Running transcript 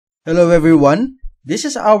Hello everyone! This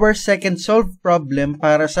is our second solved problem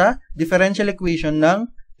para sa differential equation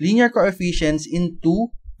ng linear coefficients in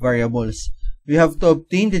two variables. We have to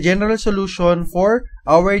obtain the general solution for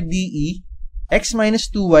our DE, x minus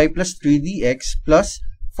 2y plus 3dx plus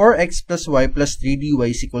 4x plus y plus 3dy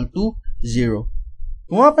is equal to 0.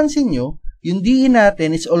 Kung mapansin nyo, yung DE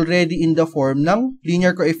natin is already in the form ng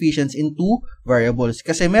linear coefficients in two variables.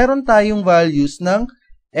 Kasi meron tayong values ng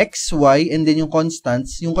x, y, and then yung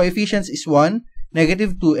constants, yung coefficients is 1,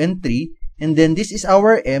 negative 2, and 3, and then this is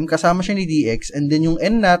our m, kasama siya ni dx, and then yung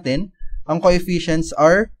n natin, ang coefficients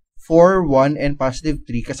are 4, 1, and positive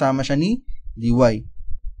 3, kasama siya ni dy.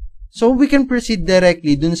 So, we can proceed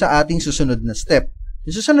directly dun sa ating susunod na step.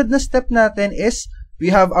 Yung susunod na step natin is,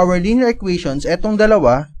 we have our linear equations, etong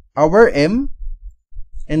dalawa, our m,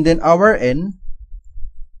 and then our n.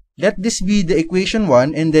 Let this be the equation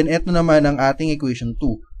 1, and then ito naman ang ating equation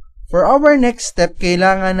 2. For our next step,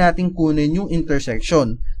 kailangan natin kunin yung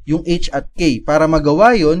intersection, yung h at k. Para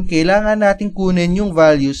magawa yon, kailangan natin kunin yung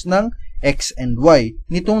values ng x and y,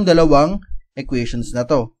 nitong dalawang equations na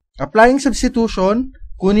to. Applying substitution,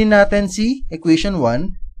 kunin natin si equation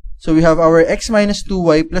 1. So we have our x minus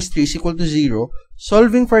 2y plus 3 is equal to 0.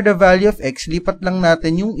 Solving for the value of x, lipat lang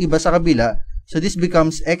natin yung iba sa kabila. So this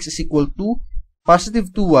becomes x is equal to positive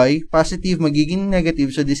 2y, positive magiging negative,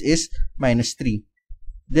 so this is minus 3.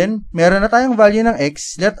 Then, meron na tayong value ng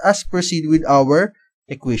x. Let us proceed with our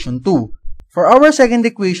equation 2. For our second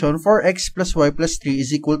equation, 4x plus y plus 3 is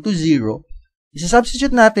equal to 0.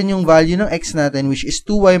 Isa-substitute natin yung value ng x natin, which is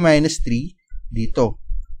 2y minus 3, dito.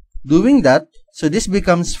 Doing that, so this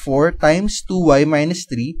becomes 4 times 2y minus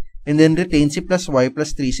 3, and then retain si plus y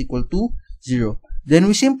plus 3 is equal to 0. Then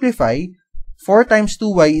we simplify. 4 times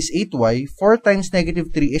 2y is 8y, 4 times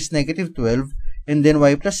negative 3 is negative 12, and then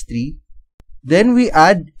y plus 3. Then we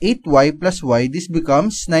add 8y plus y, this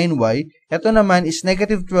becomes 9y. Ito naman is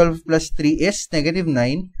negative 12 plus 3 is negative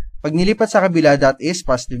 9. Pag nilipat sa kabila, that is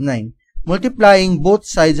positive 9. Multiplying both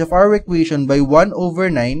sides of our equation by 1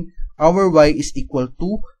 over 9, our y is equal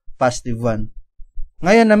to positive 1.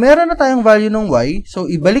 Ngayon na meron na tayong value ng y, so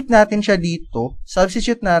ibalik natin siya dito,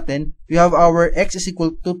 substitute natin, we have our x is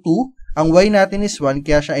equal to 2, ang y natin is 1,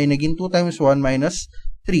 kaya siya ay naging 2 times 1 minus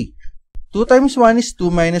 3. 2 times 1 is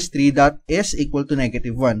 2 minus 3, that is equal to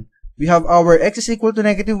negative 1. We have our x is equal to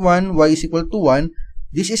negative 1, y is equal to 1.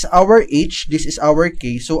 This is our h, this is our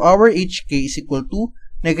k. So our hk is equal to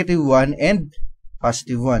negative 1 and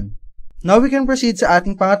positive 1. Now we can proceed sa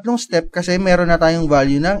ating pangatlong step kasi meron na tayong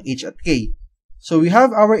value ng h at k. So we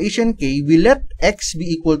have our h and k. We let x be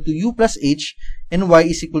equal to u plus h and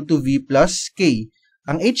y is equal to v plus k.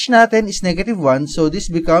 Ang h natin is negative 1, so this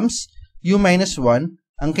becomes u minus 1.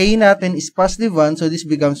 Ang k natin is positive 1, so this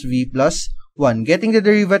becomes v plus 1. Getting the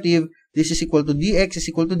derivative, this is equal to dx is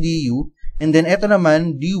equal to du, and then ito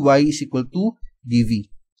naman, dy is equal to dv.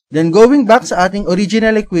 Then going back sa ating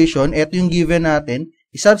original equation, ito yung given natin,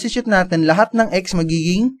 isubstitute natin lahat ng x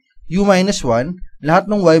magiging u minus 1, lahat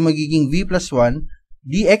ng y magiging v plus 1,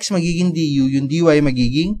 dx magiging du, yung dy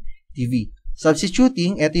magiging dv.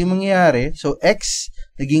 Substituting, ito yung mangyayari. So, x,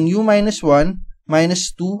 naging u minus 1,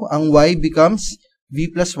 minus 2, ang y becomes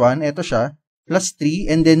v plus 1, ito siya, plus 3,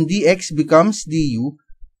 and then dx becomes du.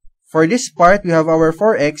 For this part, we have our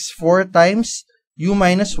 4x, 4 times u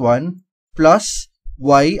minus 1, plus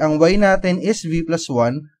y, ang y natin is v plus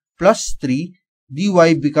 1, plus 3, dy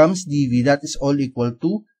becomes dv, that is all equal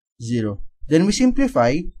to 0. Then we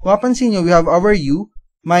simplify, mapansin nyo, we have our u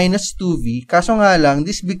minus 2v, kaso nga lang,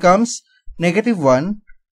 this becomes negative 1,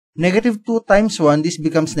 negative 2 times 1, this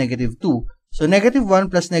becomes negative 2. So, negative 1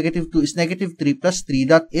 plus negative 2 is negative 3 plus 3,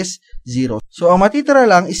 that is 0. So, ang matitira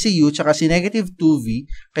lang is si u tsaka si negative 2v,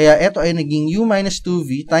 kaya ito ay naging u minus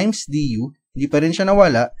 2v times du, hindi pa rin siya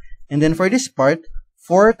nawala. And then for this part,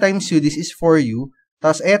 4 times u, this is 4u,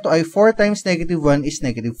 tapos ito ay 4 times negative 1 is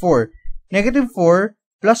negative 4. Negative 4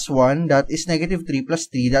 plus 1, that is negative 3 plus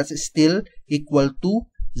 3, that's still equal to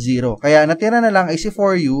 0. Kaya natira na lang ay si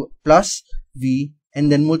 4u plus v and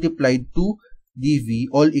then multiplied to dv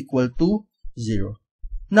all equal to 0.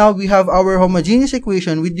 Now, we have our homogeneous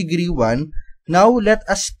equation with degree 1. Now, let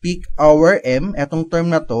us pick our m, etong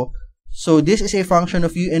term na to. So, this is a function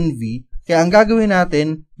of u and v. Kaya ang gagawin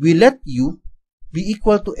natin, we let u be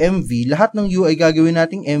equal to mv. Lahat ng u ay gagawin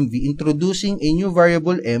nating mv, introducing a new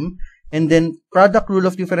variable m, and then product rule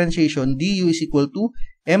of differentiation, du is equal to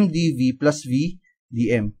mdv plus v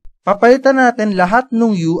dm. Papalitan natin lahat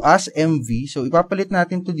ng u as mv. So, ipapalit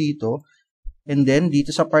natin to dito. And then,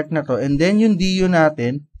 dito sa part na to. And then, yung du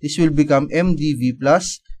natin, this will become mdv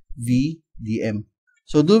plus v dm.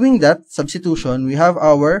 So, doing that substitution, we have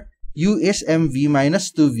our u is mv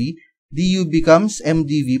minus 2v, du becomes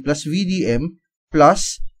mdv plus vdm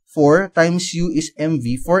plus 4 times u is mv,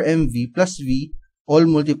 4mv plus v, all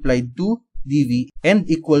multiplied to dv and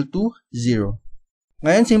equal to 0.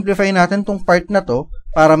 Ngayon, simplify natin tong part na to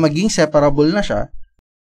para maging separable na siya.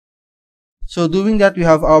 So, doing that, we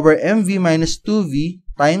have our mv minus 2v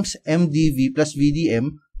times mdv plus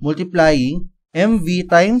vdm multiplying mv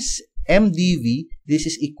times mdv. This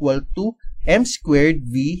is equal to m squared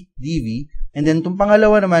v dv. And then, itong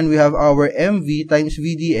pangalawa naman, we have our mv times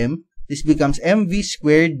vdm. This becomes mv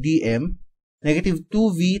squared dm. Negative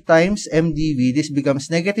 2v times mdv. This becomes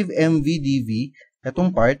negative mv dv.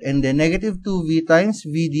 Itong part. And then, negative 2v times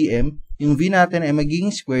vdm. Yung v natin ay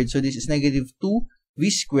magiging squared. So, this is negative 2v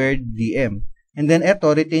squared dm. And then,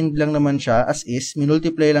 eto, retained lang naman siya as is.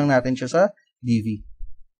 Minultiply lang natin siya sa dv.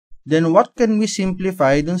 Then, what can we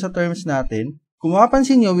simplify dun sa terms natin? Kung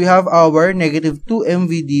mapapansin nyo, we have our negative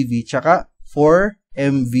 2mv dv tsaka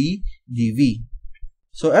 4mv dv.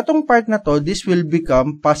 So, etong part na to, this will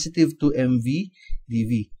become positive 2mv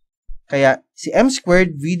dv. Kaya, si m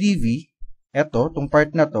squared v dv, eto, tong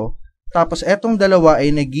part na to, tapos etong dalawa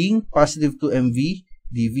ay naging positive 2mv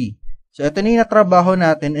dv. So, eto na yung natrabaho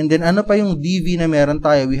natin, and then ano pa yung dv na meron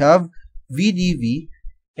tayo? We have v dv,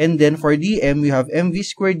 and then for dm, we have mv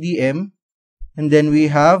squared dm, and then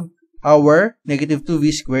we have our negative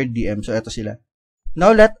 2v squared dm. So, eto sila.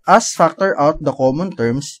 Now, let us factor out the common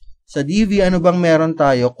terms. Sa dv, ano bang meron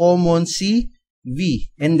tayo? Common si v,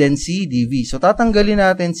 and then si dv. So, tatanggalin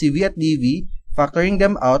natin si v at dv, factoring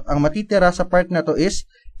them out. Ang matitira sa part na to is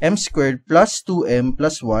m squared plus 2m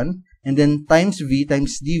plus 1, and then times v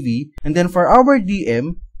times dv. And then for our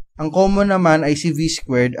dm, ang common naman ay si v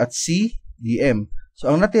squared at si dm. So,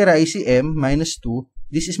 ang natira ay si m minus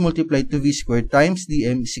 2. This is multiplied to v squared times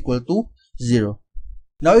dm is equal to 0.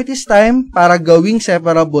 Now, it is time para gawing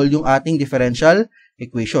separable yung ating differential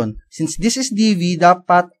equation. Since this is dv,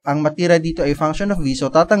 dapat ang matira dito ay function of v. So,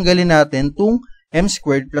 tatanggalin natin itong m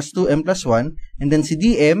squared plus 2m plus 1. And then si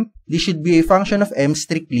dm, this should be a function of m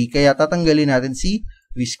strictly. Kaya tatanggalin natin si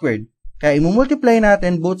v squared. Kaya imumultiply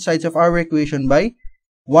natin both sides of our equation by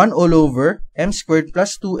 1 all over m squared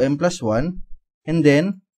plus 2m plus 1. And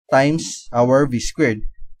then, times our v squared.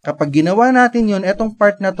 Kapag ginawa natin yun, etong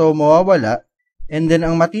part na to mawawala. And then,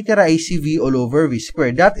 ang matitira ay si v all over v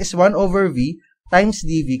squared. That is 1 over v times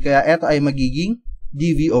dv, kaya ito ay magiging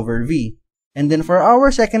dv over v. And then for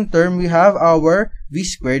our second term, we have our v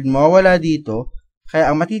squared, mawawala dito,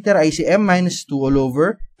 kaya ang matitira ay si m minus 2 all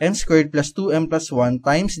over m squared plus 2m plus 1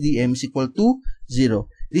 times dm is equal to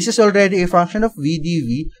 0. This is already a function of v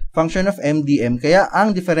dv, function of m dm, kaya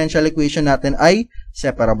ang differential equation natin ay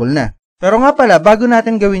separable na. Pero nga pala, bago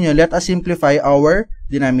natin gawin yun, let us simplify our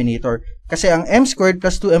denominator. Kasi ang m squared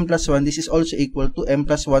plus 2m plus 1, this is also equal to m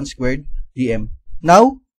plus 1 squared dm.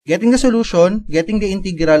 Now, getting the solution, getting the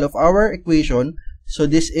integral of our equation, so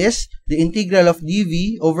this is the integral of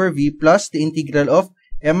dv over v plus the integral of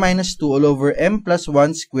m minus 2 all over m plus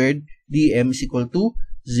 1 squared dm is equal to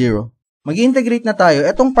 0. Mag-integrate na tayo.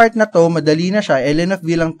 Etong part na to, madali na siya, ln of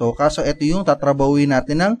v lang to, kaso ito yung tatrabawin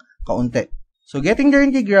natin ng kaunti. So, getting the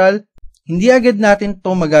integral, hindi agad natin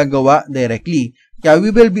to magagawa directly. Kaya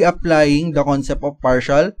we will be applying the concept of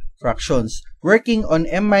partial fractions. Working on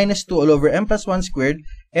m minus 2 all over m plus 1 squared,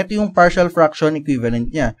 ito yung partial fraction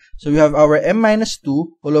equivalent niya. So, we have our m minus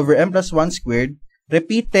 2 all over m plus 1 squared.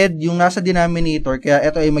 Repeated yung nasa denominator, kaya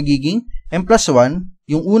ito ay magiging m plus 1,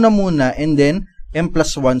 yung una muna, and then m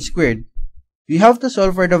plus 1 squared. We have to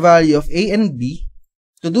solve for the value of a and b.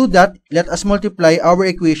 To do that, let us multiply our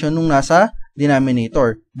equation nung nasa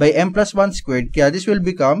denominator by m plus 1 squared, kaya this will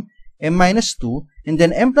become m minus 2, and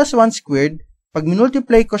then m plus 1 squared. Pag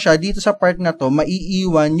minultiply ko siya dito sa part na to,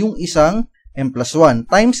 maiiwan yung isang m plus 1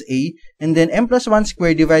 times a, and then m plus 1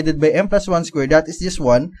 squared divided by m plus 1 squared, that is just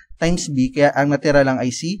 1 times b, kaya ang natira lang ay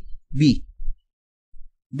si b.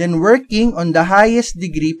 Then working on the highest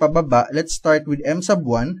degree pababa, let's start with m sub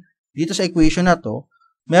 1. Dito sa equation na to,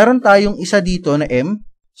 meron tayong isa dito na m,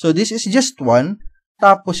 so this is just 1.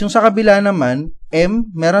 Tapos yung sa kabila naman, m,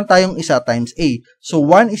 meron tayong isa times a. So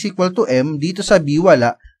 1 is equal to m, dito sa b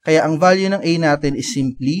wala, kaya ang value ng a natin is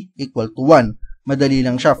simply equal to 1. Madali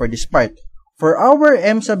lang siya for this part. For our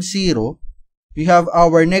m sub 0, we have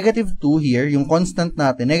our negative 2 here, yung constant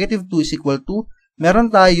natin. Negative 2 is equal to, meron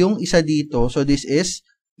tayong isa dito, so this is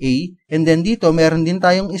a. And then dito, meron din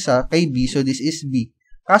tayong isa kay b, so this is b.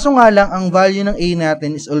 Kaso nga lang, ang value ng a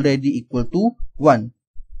natin is already equal to 1.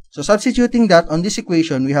 So substituting that on this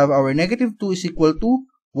equation, we have our negative 2 is equal to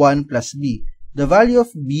 1 plus b. The value of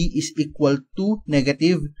b is equal to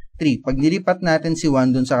negative 3. Pag nilipat natin si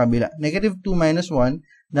 1 dun sa kabila, negative 2 minus 1,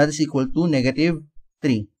 that is equal to negative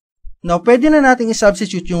 3. Now, pwede na natin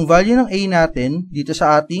i-substitute yung value ng A natin dito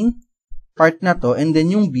sa ating part na to, and then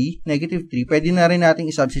yung B, negative 3, pwede na rin natin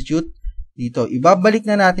i-substitute dito. Ibabalik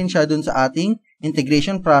na natin siya dun sa ating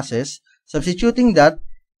integration process, substituting that,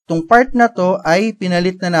 itong part na to ay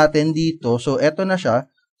pinalit na natin dito, so eto na siya.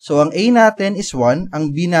 So, ang A natin is 1, ang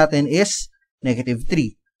B natin is negative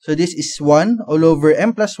 3. So, this is 1 all over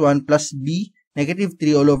m plus 1 plus B, negative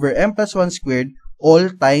 3 all over m plus 1 squared, all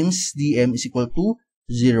times dm is equal to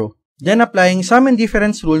 0. Then, applying sum and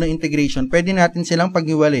difference rule ng integration, pwede natin silang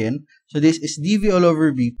paghiwalayin. So, this is dv all over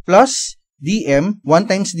b plus dm, 1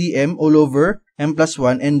 times dm all over m plus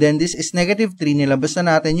 1. And then, this is negative 3. Nilabas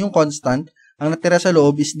na natin yung constant. Ang natira sa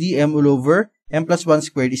loob is dm all over m plus 1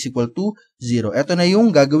 squared is equal to 0. Ito na yung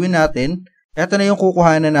gagawin natin. Ito na yung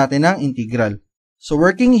kukuhanan natin ng integral. So,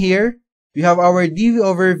 working here, we have our dv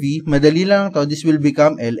over v. Madali lang to. This will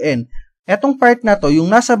become ln. Etong part na to, yung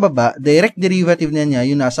nasa baba, direct derivative na niya,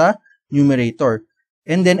 yung nasa numerator.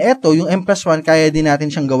 And then, eto, yung m plus 1, kaya din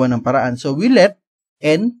natin siyang gawa ng paraan. So, we let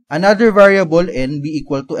n, another variable n, be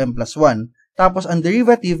equal to m plus 1. Tapos, ang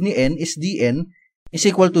derivative ni n is dn, is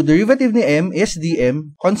equal to derivative ni m is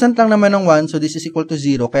dm. Constant lang naman ng 1, so this is equal to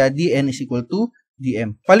 0, kaya dn is equal to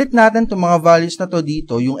dm. Palit natin itong mga values na to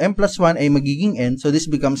dito. Yung m plus 1 ay magiging n, so this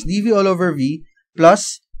becomes dv all over v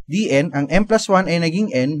plus dn. Ang m plus 1 ay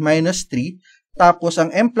naging n minus 3. Tapos, ang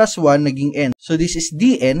m plus 1 naging n. So, this is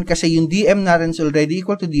dn kasi yung dm natin is already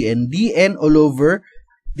equal to dn. dn all over,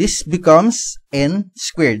 this becomes n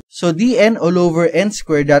squared. So, dn all over n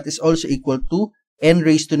squared, that is also equal to n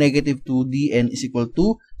raised to negative 2. dn is equal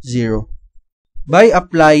to 0. By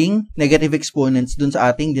applying negative exponents dun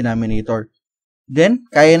sa ating denominator. Then,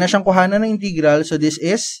 kaya na siyang kuhanan ng integral. So, this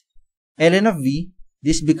is ln of v.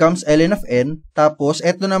 This becomes ln of n. Tapos,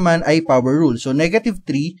 eto naman ay power rule. So, negative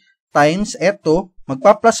 3 times eto,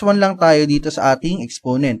 magpa-plus 1 lang tayo dito sa ating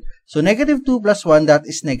exponent. So, negative 2 plus 1, that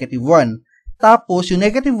is negative 1. Tapos, yung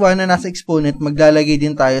negative 1 na nasa exponent, maglalagay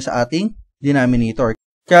din tayo sa ating denominator.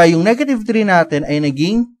 Kaya yung negative 3 natin ay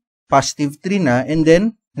naging positive 3 na, and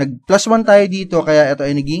then, nag-plus 1 tayo dito, kaya ito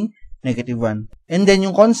ay naging negative 1. And then,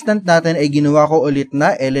 yung constant natin ay ginawa ko ulit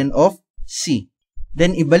na ln of c.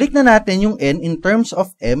 Then, ibalik na natin yung n in terms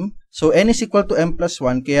of m. So, n is equal to m plus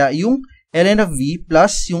 1. Kaya, yung ln of v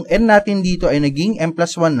plus yung n natin dito ay naging m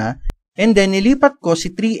plus 1 na. And then, nilipat ko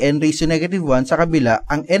si 3n raised to negative 1 sa kabila.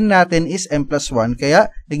 Ang n natin is m plus 1. Kaya,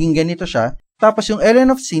 naging ganito siya. Tapos, yung ln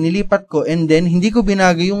of c, nilipat ko. And then, hindi ko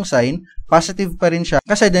binago yung sign. Positive pa rin siya.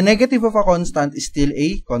 Kasi the negative of a constant is still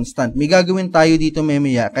a constant. May gagawin tayo dito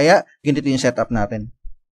mamaya. Kaya, ganito yung setup natin.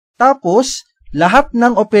 Tapos, lahat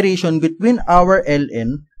ng operation between our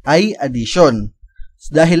ln ay addition.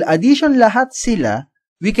 Dahil addition lahat sila,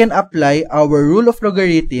 we can apply our rule of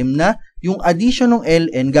logarithm na yung addition ng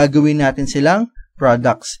ln, gagawin natin silang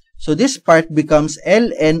products. So, this part becomes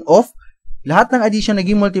ln of, lahat ng addition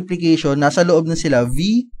naging multiplication, nasa loob na sila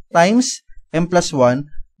v times m plus 1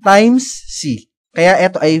 times c. Kaya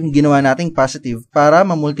ito ay ginawa nating positive para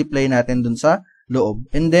ma-multiply natin dun sa loob.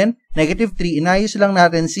 And then, negative 3, inayos lang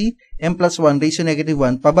natin si m plus 1 raised to negative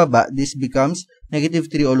 1 pababa. This becomes negative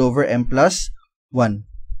 3 all over m plus 1.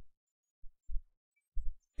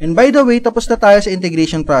 And by the way, tapos na tayo sa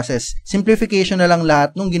integration process. Simplification na lang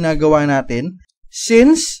lahat nung ginagawa natin.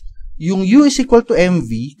 Since yung u is equal to mv,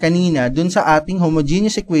 kanina, dun sa ating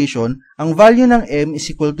homogeneous equation, ang value ng m is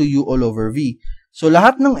equal to u all over v. So,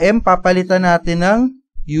 lahat ng m, papalitan natin ng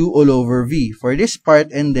u all over v for this part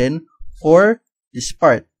and then for this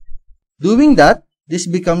part. Doing that, this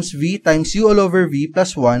becomes v times u all over v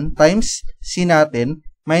plus 1 times c natin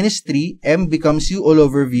minus 3, m becomes u all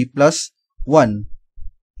over v plus 1.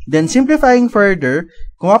 Then, simplifying further,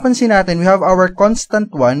 kung mapansin natin, we have our constant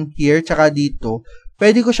 1 here, tsaka dito.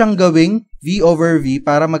 Pwede ko siyang gawing v over v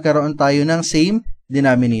para magkaroon tayo ng same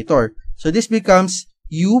denominator. So, this becomes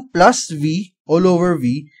u plus v all over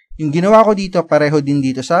v. Yung ginawa ko dito, pareho din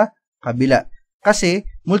dito sa kabila. Kasi,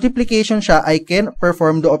 multiplication siya, I can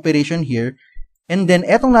perform the operation here. And then,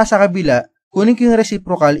 etong nasa kabila, kunin ko yung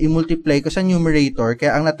reciprocal, i-multiply ko sa numerator.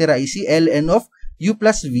 Kaya, ang natira ay si ln of u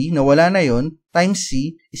plus v, na wala na yon, times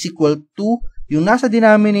c is equal to, yung nasa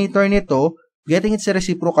denominator nito, getting its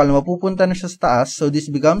reciprocal, mapupunta na siya sa taas. So, this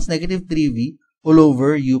becomes negative 3v all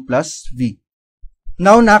over u plus v.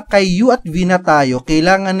 Now na, kay u at v na tayo,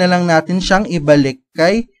 kailangan na lang natin siyang ibalik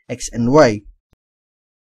kay x and y.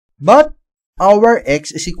 But, our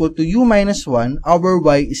x is equal to u minus 1, our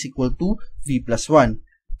y is equal to v plus 1.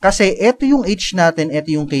 Kasi, ito yung h natin,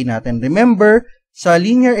 ito yung k natin. Remember, sa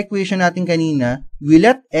linear equation natin kanina, we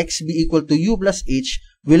let x be equal to u plus h,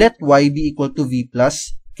 we let y be equal to v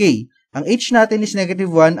plus k. Ang h natin is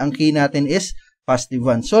negative 1, ang k natin is positive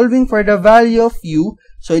 1. Solving for the value of u,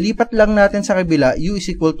 so ilipat lang natin sa kabila, u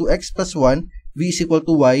is equal to x plus 1, v is equal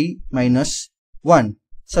to y minus 1.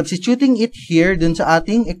 Substituting it here dun sa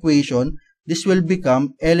ating equation, this will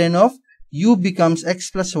become ln of u becomes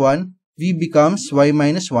x plus 1, v becomes y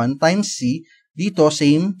minus 1 times c. Dito,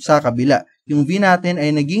 same sa kabila. Yung v natin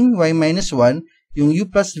ay naging y minus 1, yung u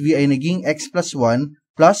plus v ay naging x plus 1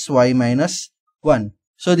 plus y minus 1.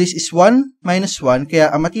 So, this is 1 minus 1,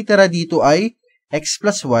 kaya ang matitira dito ay x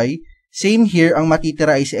plus y. Same here, ang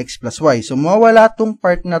matitira ay si x plus y. So, mawawala tong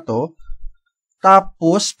part na to.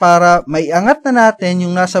 Tapos, para maiangat na natin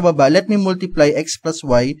yung nasa baba, let me multiply x plus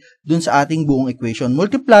y dun sa ating buong equation.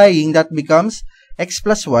 Multiplying, that becomes x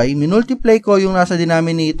plus y. Minultiply ko yung nasa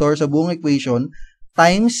denominator sa buong equation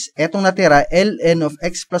times, etong natira, ln of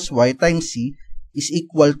x plus y times c is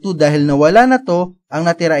equal to, dahil nawala na to, ang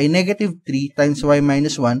natira ay negative 3 times y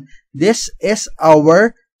minus 1. This is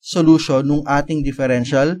our solution ng ating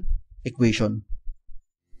differential equation.